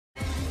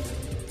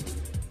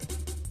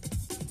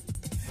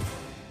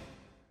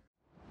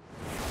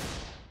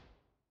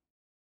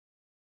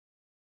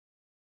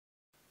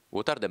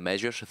What are the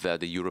measures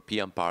that the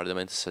European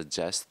Parliament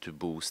suggests to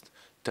boost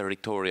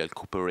territorial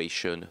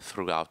cooperation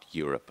throughout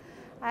Europe?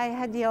 I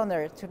had the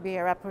honor to be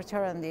a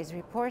rapporteur on this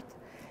report,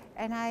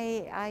 and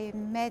I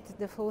met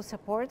the full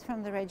support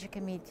from the REGI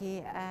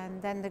committee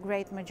and then the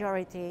great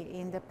majority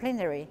in the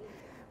plenary.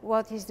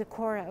 What is the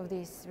core of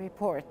this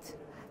report?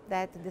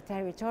 That the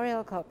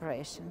territorial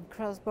cooperation,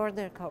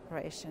 cross-border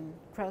cooperation,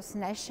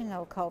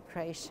 cross-national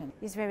cooperation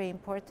is very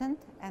important,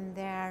 and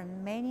there are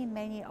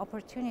many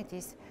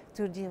opportunities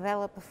to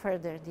develop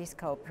further this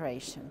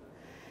cooperation.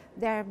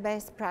 There are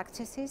best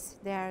practices,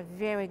 there are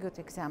very good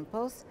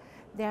examples.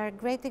 There are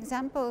great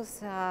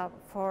examples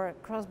for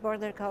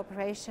cross-border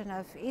cooperation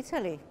of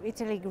Italy.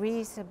 Italy,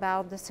 Greece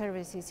about the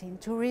services in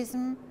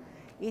tourism,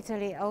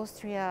 Italy,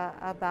 Austria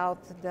about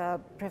the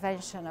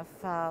prevention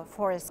of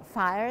forest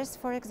fires,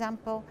 for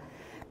example.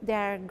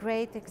 There are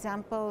great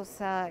examples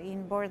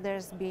in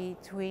borders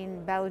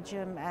between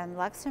Belgium and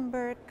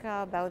Luxembourg,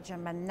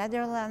 Belgium and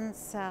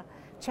Netherlands,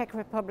 Czech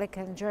Republic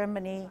and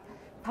Germany,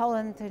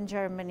 Poland and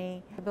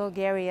Germany,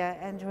 Bulgaria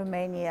and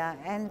Romania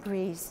and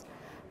Greece.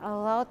 A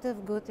lot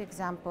of good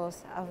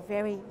examples of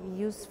very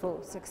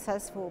useful,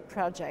 successful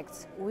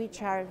projects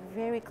which are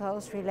very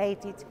close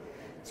related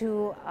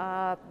to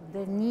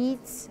the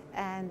needs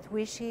and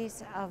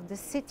wishes of the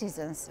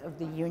citizens of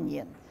the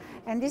Union.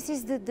 And this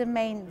is the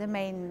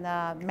main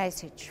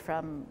message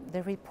from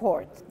the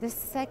report. The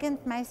second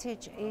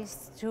message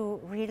is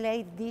to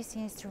relate this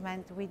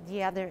instrument with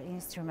the other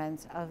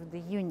instruments of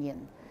the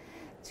Union,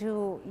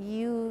 to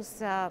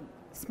use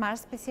smart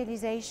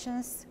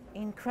specializations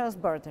in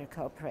cross-border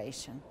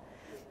cooperation,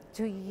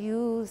 to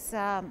use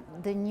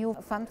the new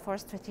Fund for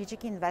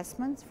Strategic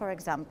Investments, for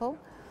example,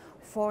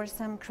 for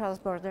some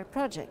cross-border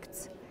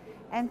projects.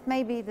 And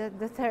maybe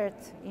the third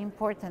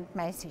important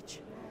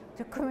message,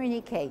 to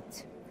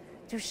communicate,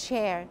 to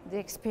share the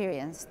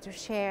experience, to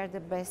share the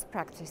best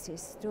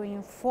practices, to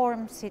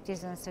inform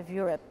citizens of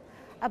Europe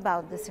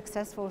about the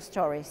successful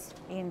stories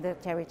in the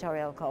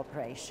territorial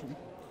cooperation.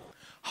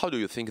 How do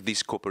you think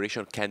this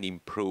cooperation can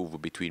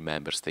improve between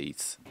member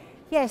states?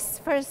 Yes,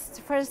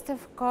 first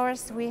of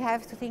course we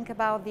have to think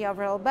about the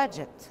overall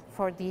budget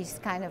for these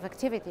kind of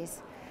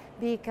activities,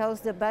 because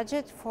the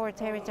budget for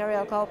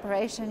territorial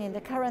cooperation in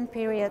the current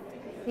period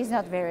is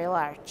not very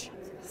large.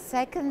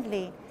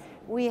 Secondly,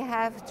 we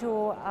have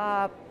to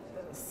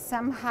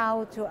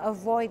somehow to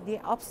avoid the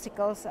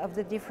obstacles of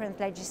the different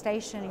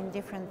legislation in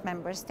different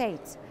member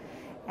states.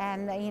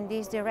 And in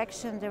this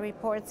direction, the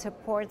report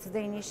supports the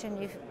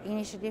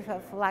initiative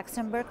of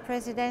Luxembourg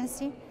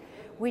presidency,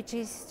 which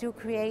is to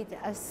create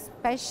a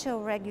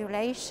special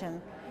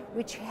regulation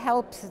which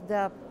helps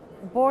the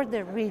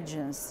border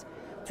regions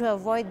to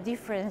avoid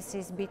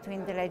differences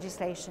between the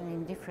legislation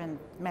in different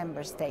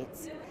member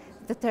states.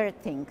 The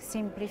third thing,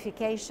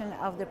 simplification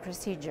of the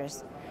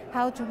procedures.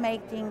 How to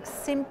make things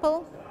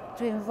simple,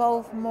 to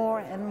involve more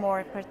and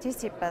more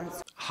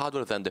participants.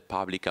 Other than the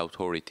public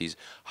authorities,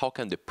 how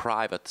can the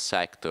private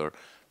sector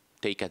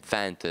take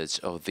advantage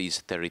of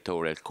this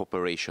territorial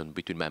cooperation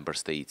between member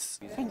states?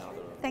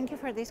 Thank you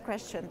for this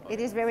question. It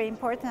is very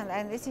important,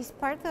 and this is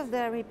part of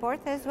the report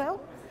as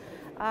well.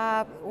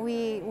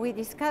 We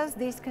discussed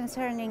this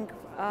concerning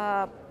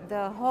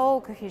the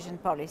whole cohesion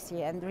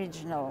policy and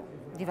regional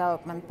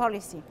development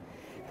policy,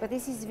 but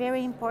this is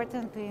very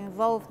important to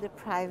involve the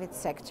private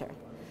sector.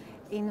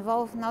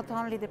 Involve not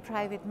only the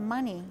private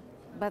money,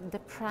 but the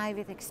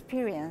private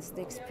experience,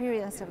 the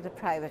experience of the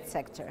private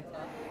sector,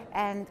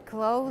 and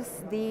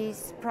close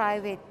this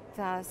private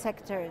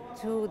sector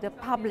to the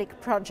public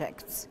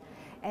projects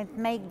and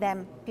make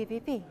them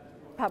PPP,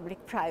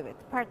 public-private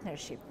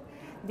partnership.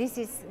 This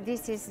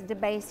is the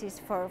basis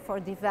for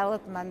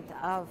development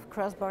of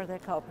cross-border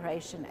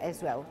cooperation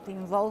as well, to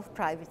involve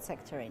private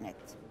sector in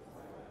it.